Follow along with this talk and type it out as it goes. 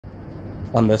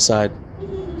on this side.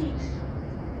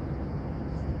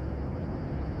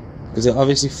 Because they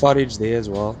obviously forage there as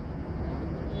well.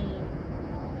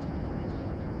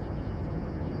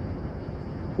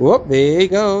 Whoop, there he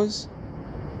goes.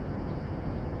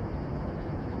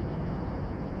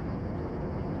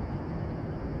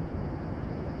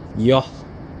 Yo,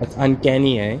 that's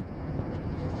uncanny, eh?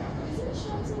 Isn't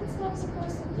shots and stuff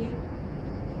supposed to give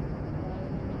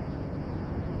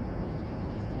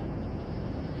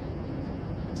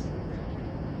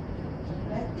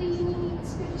rat cleaning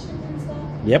inspection and stuff?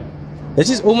 Yep. This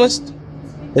is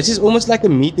almost like a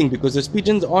meeting because those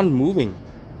pigeons aren't moving.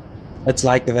 It's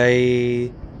like they're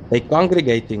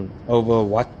congregating over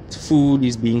what food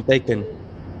is being taken.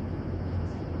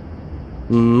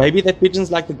 Maybe that pigeon's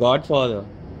like the Godfather.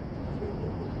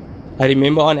 I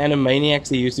remember on Animaniacs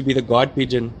there used to be the God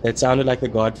pigeon that sounded like the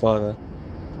Godfather.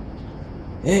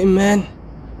 Hey man,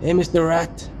 hey Mr.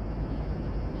 Rat.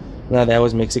 No, that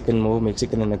was Mexican, more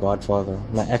Mexican than the Godfather.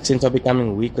 My accents are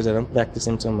becoming weak because I don't practice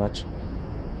them so much.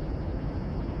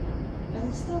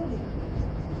 And still there.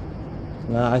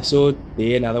 No, I saw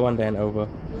there another one ran over.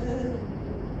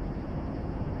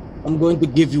 I'm going to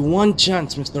give you one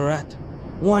chance, Mr. Rat.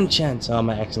 One chance. Oh,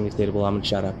 my accent is terrible. I'm gonna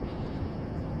shut up.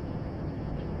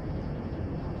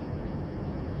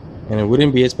 And it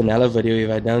wouldn't be a Spinella video if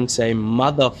I don't say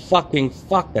motherfucking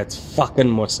fuck. That's fucking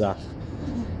Mosach.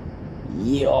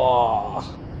 Yeah.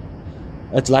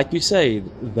 It's like you say,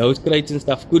 those crates and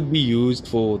stuff could be used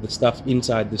for the stuff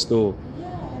inside the store.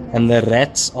 Yeah, And the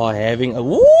rats are having a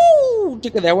woo!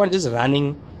 Look at that one just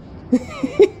running.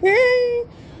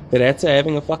 The rats are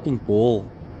having a fucking ball.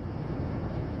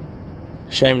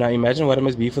 Shame now. Imagine what it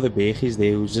must be for the begies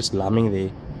there who's just lumming there.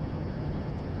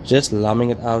 Just lumming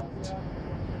it out.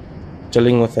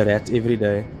 Chilling with the rats every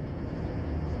day.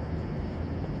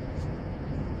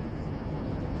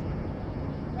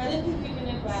 I don't think we're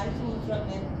gonna buy food from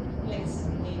that place.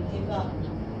 They give up.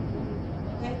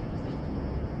 Okay?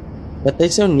 But they're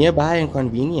so nearby and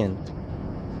convenient.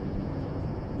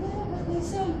 Yeah, but they're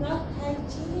so not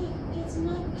hygienic. It's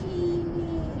not clean.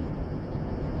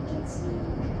 It's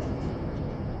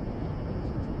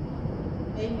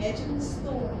they imagine the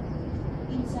store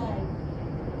inside.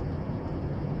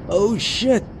 Oh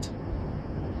shit!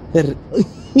 The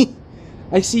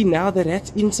I see now the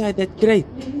rat's inside that crate.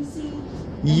 Let me see.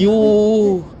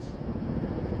 Yo!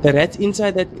 The rat's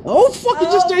inside that. Oh fuck! He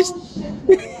just chased.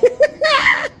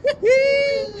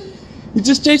 He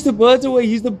just chased the birds away.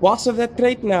 He's the boss of that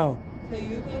crate now. So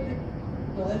you think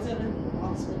the birds are the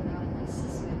boss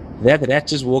now? That rat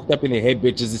just walked up in there. Hey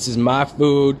bitches, this is my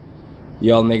food.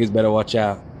 Y'all niggas better watch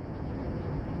out.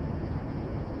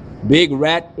 Big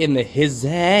rat in the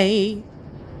hizzay.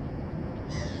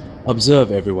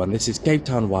 Observe everyone, this is Cape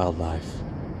Town wildlife.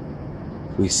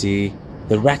 We see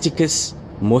the Raticus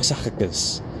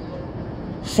morsachicus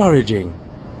foraging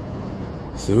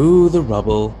through the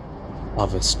rubble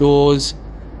of a store's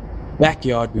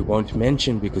backyard we won't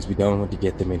mention because we don't want to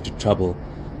get them into trouble.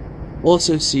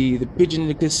 Also see the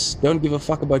pigeonicus, don't give a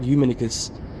fuck about humanicus,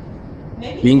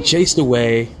 being chased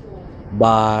away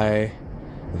by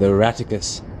the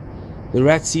Raticus. The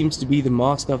rat seems to be the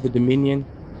master of the dominion,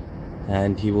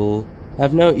 and he will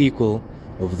have no equal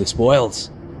over the spoils.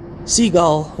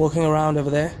 Seagull walking around over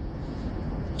there,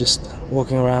 just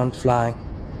walking around, flying,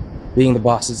 being the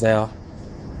bosses they are,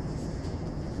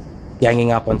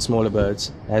 ganging up on smaller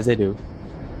birds, as they do.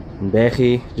 And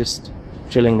Bechi just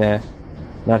chilling there,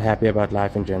 not happy about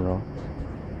life in general.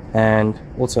 And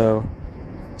also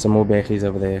some more Bechis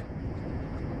over there,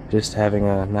 just having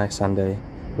a nice Sunday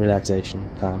relaxation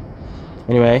time.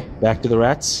 Anyway, back to the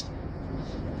rats.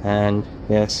 And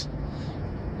yes,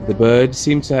 the bird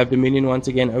seems to have dominion once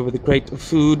again over the crate of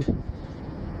food.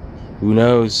 Who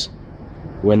knows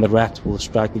when the rat will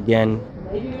strike again.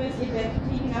 Maybe we must get back to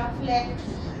cleaning our flat.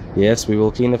 Yes, we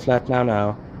will clean the flat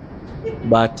now.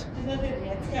 But So that the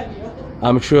rats can go.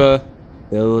 I'm sure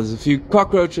there was a few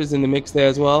cockroaches in the mix there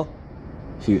as well.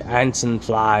 A few ants and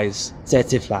flies,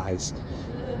 tsetse flies,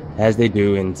 as they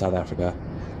do in South Africa.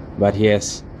 But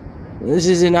yes, this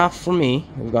is enough for me.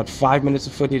 We've got 5 minutes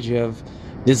of footage here of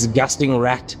disgusting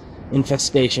rat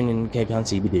infestation in Cape Town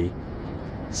CBD.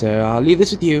 So I'll leave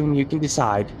this with you and you can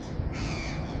decide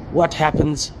what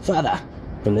happens further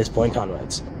from this point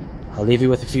onwards. I'll leave you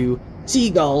with a few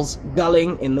seagulls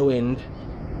gulling in the wind.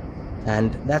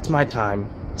 And that's my time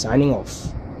signing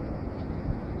off.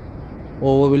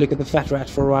 Or will we look at the fat rat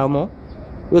for a while more?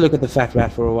 We'll look at the fat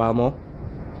rat for a while more.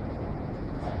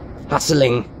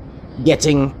 Hustling,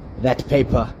 getting that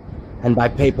paper, and by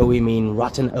paper we mean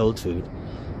rotten old food.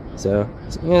 So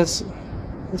yes,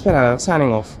 it's been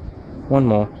signing off. One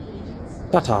more.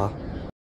 Ta-ta.